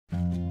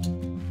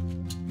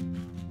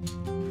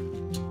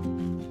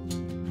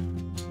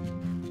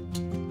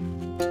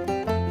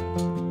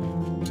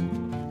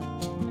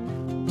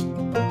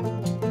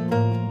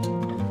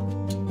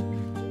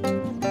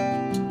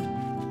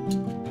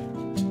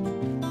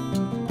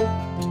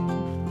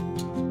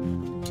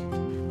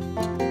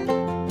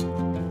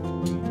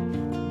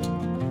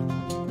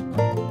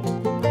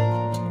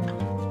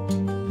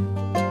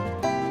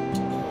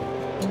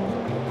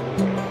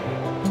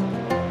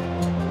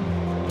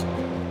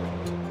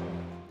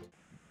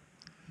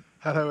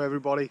Hello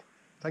everybody,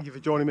 thank you for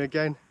joining me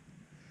again.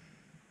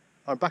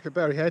 I'm back at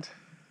Berryhead.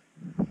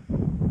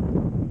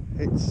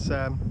 It's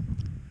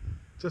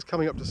just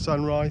coming up to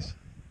sunrise,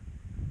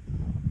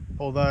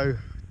 although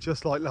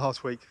just like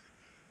last week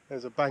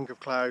there's a bank of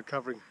cloud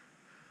covering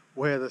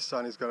where the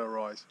sun is going to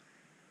rise.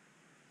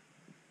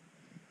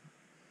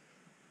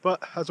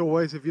 But as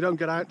always, if you don't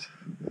get out,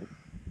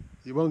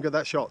 you won't get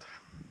that shot.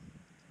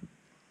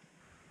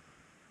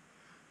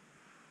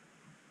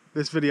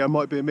 This video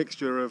might be a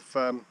mixture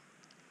of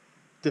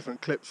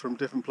different clips from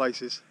different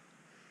places,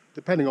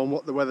 depending on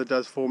what the weather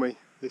does for me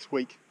this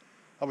week.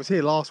 I was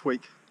here last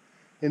week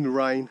in the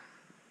rain.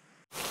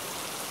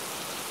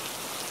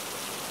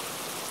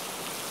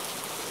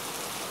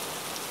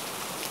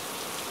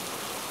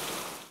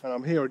 And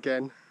I'm here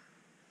again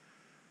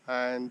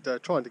and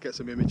trying to get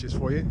some images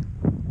for you.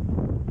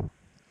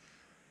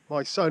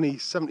 My Sony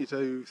 70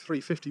 to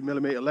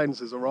 350mm lens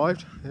has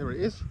arrived. Here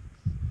it is.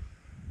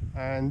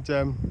 And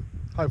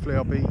hopefully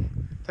I'll be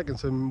taking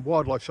some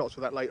wildlife shots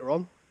with that later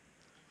on.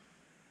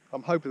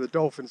 I'm hoping the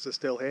dolphins are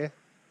still here,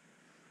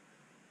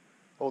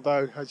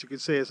 although as you can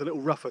see it's a little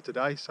rougher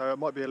today, so it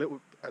might be a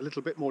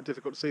little bit more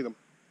difficult to see them.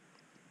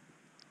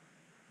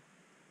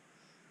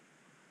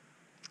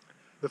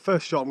 The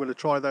first shot I'm going to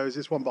try though is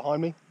this one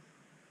behind me.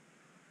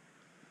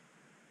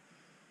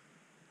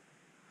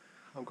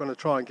 I'm going to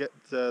try and get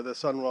the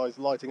sunrise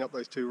lighting up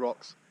those two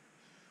rocks.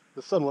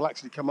 The sun will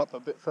actually come up a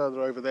bit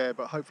further over there,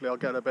 but hopefully I'll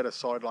get a better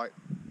side light.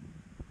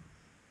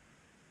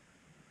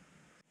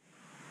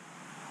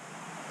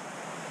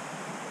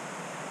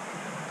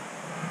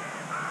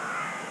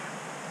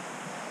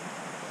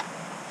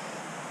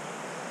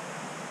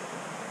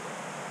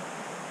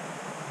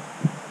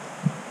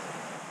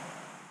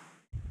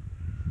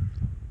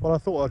 Well, I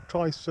thought I'd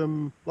try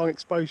some long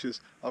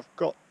exposures. I've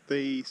got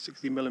the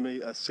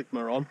 60mm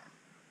Sigma on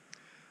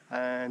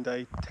and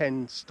a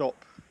 10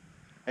 stop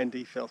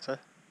ND filter.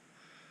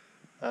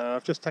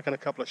 I've just taken a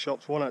couple of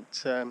shots, one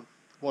at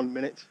 1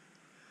 minute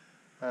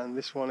and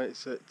this one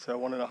is at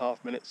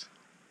 1.5 minutes.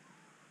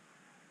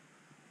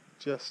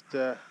 Just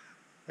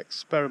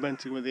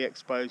experimenting with the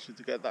exposure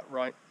to get that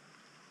right.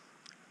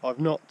 I've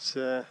not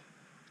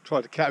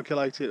tried to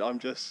calculate it, I'm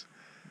just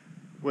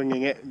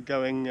winging it and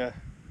going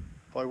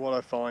by what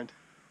I find.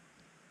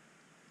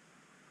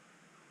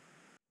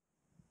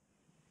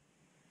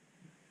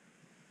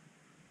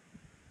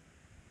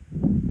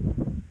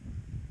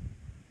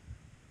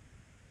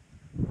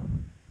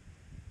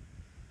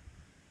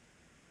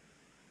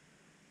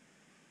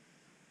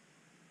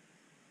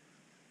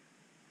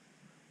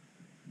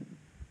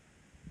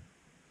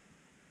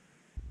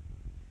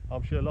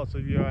 I'm sure lots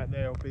of you out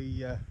there will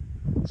be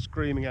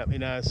screaming at me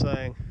now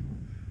saying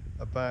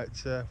about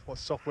what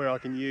software I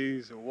can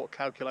use or what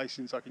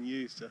calculations I can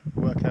use to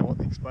work out what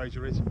the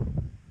exposure is.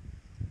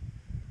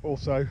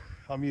 Also,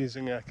 I'm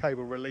using a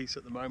cable release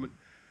at the moment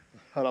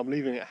and I'm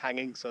leaving it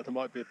hanging, so there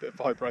might be a bit of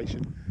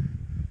vibration.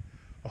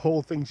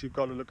 All things you've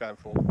got to look out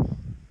for.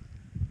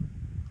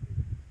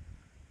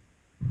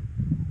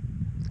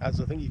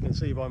 As I think you can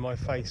see by my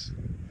face,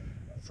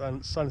 the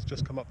sun's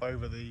just come up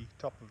over the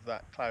top of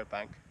that cloud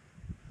bank,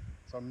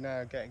 so I'm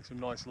now getting some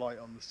nice light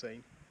on the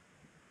scene.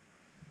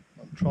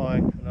 I'm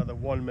trying another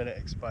 1 minute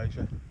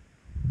exposure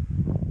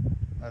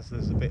as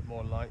there's a bit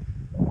more light,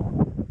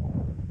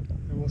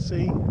 and we'll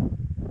see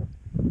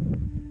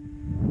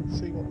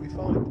what we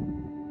find.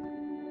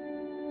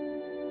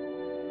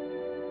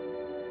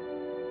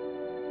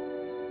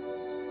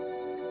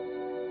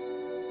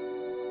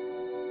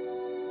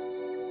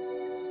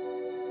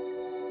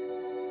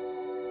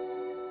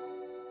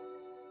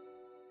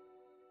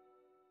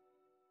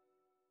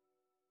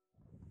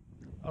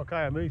 Okay,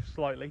 I moved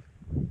slightly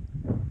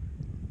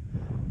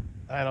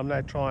and I'm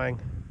now trying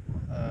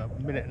a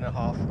 1.5 minutes.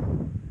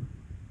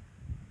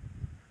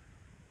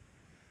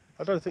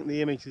 I don't think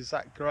the image is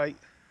that great.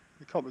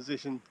 The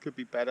composition could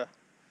be better,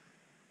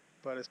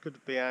 but it's good to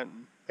be out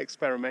and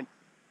experiment.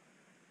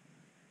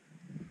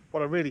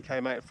 What I really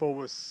came out for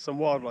was some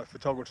wildlife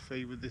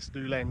photography with this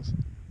new lens,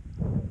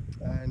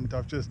 and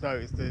I've just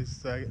noticed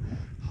there's a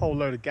whole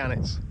load of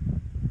gannets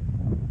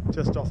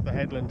just off the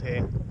headland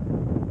here,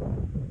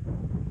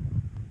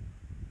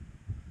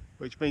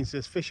 which means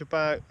there's fish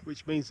about,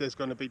 which means there's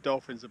going to be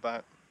dolphins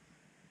about.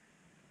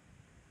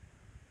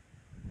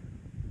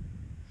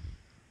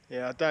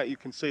 Yeah, I doubt you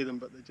can see them,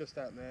 but they're just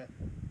out there.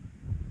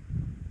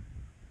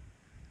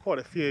 Quite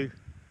a few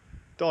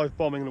dive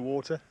bombing the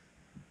water.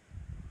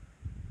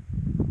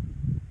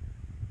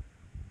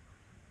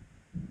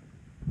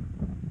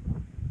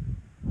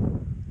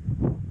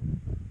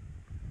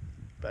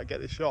 Better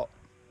get this shot.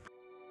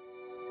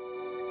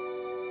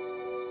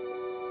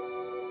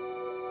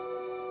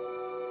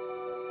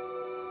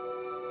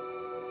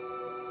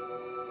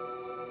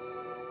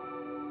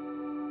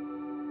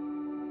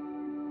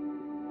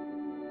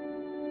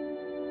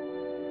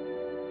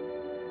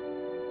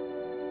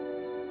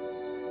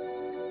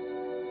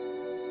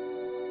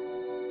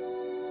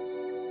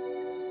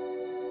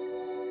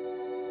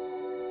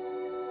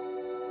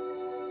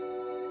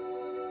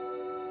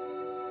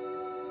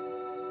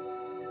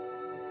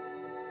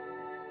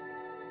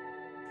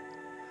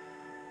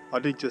 I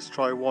did just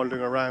try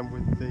wandering around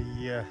with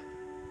the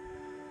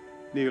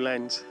new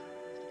lens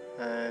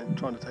and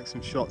trying to take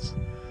some shots,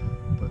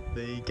 but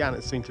the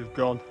gannets seem to have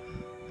gone.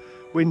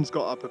 Wind's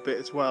got up a bit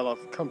as well.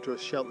 I've come to a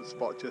sheltered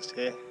spot just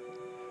here,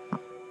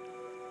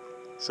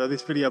 so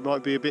this video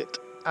might be a bit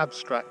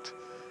abstract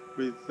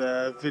with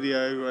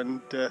video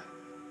and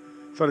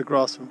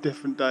photographs from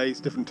different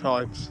days, different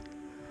times,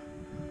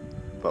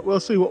 but we'll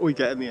see what we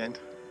get in the end.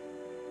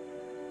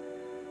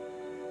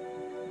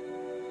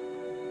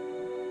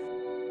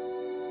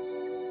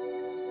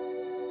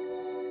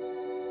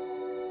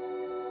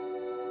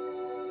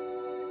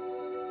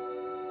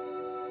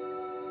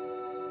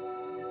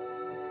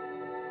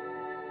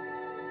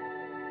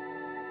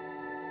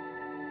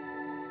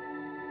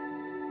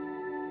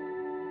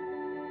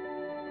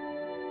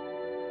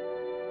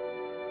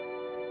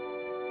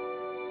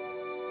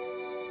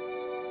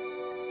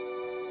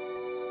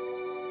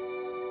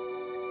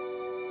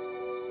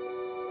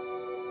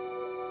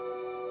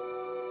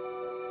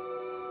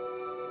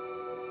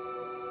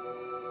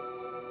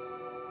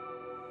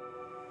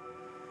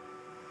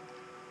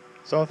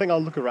 So I think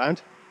I'll look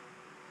around.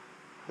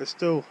 There's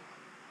still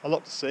a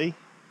lot to see.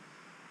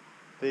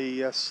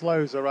 The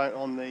sloes are out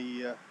on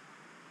the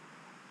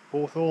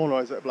hawthorn,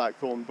 or is it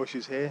blackthorn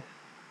bushes here.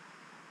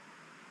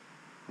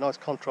 Nice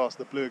contrast,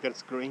 the blue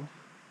against the green.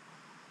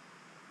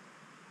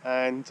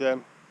 And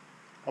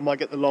I might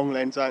get the long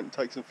lens out and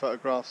take some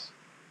photographs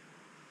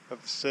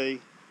of the sea.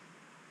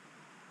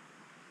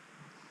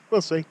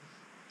 We'll see.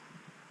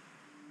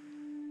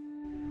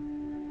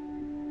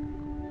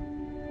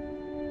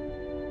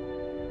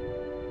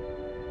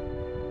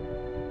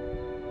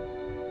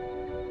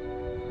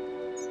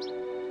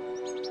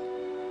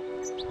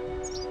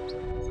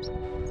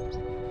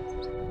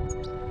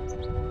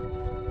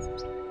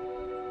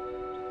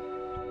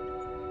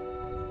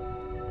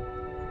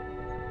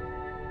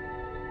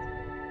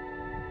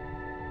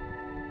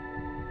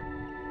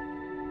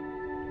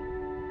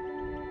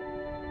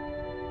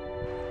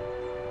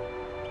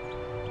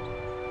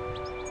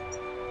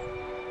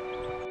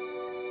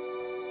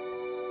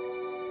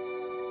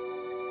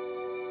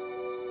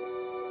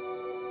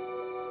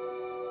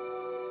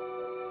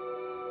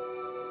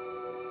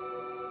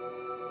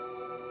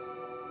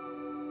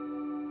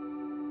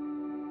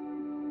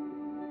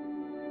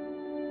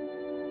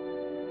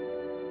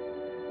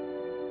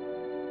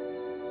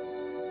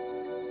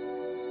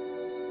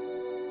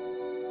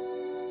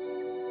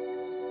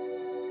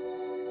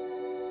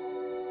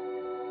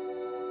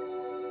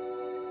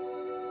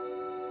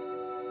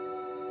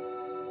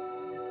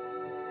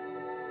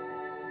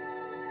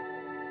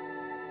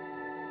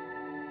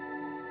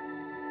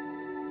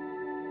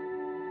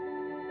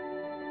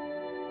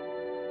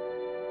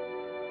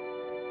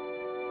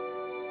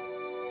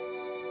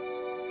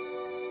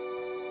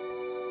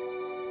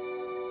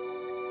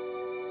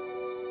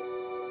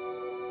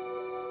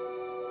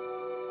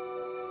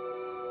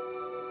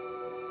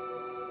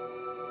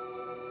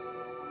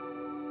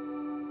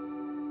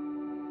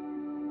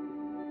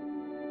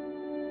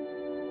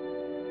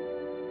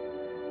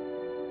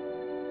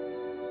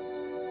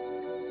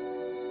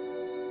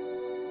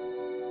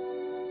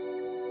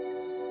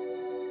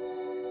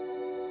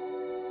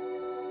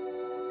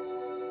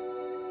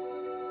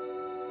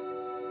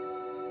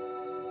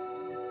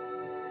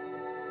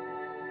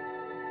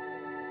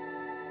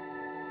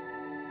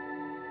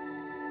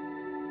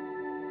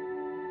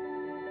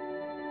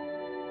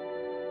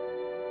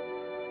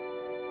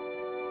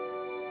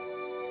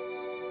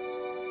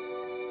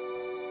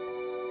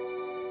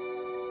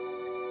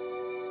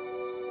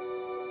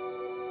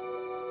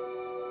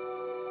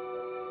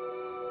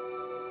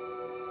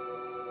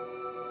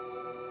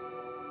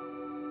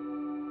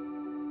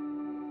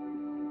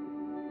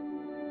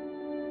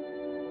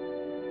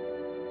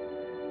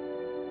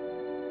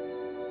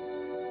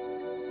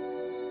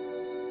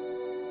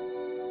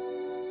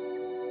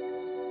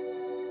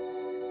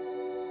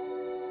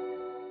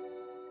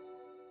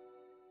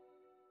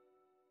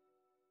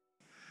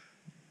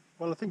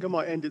 Well, I think I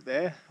might end it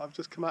there. I've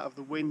just come out of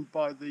the wind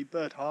by the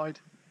bird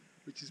hide,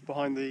 which is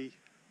behind the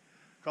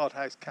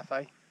guardhouse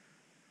cafe,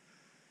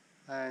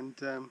 and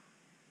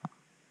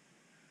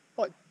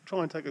might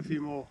try and take a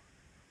few more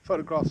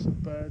photographs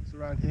of birds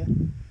around here,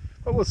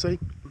 but we'll see.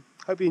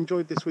 Hope you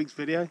enjoyed this week's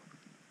video.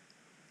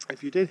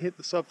 If you did, hit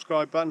the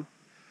subscribe button,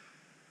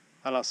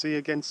 and I'll see you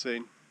again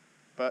soon.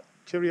 But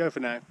cheerio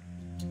for now.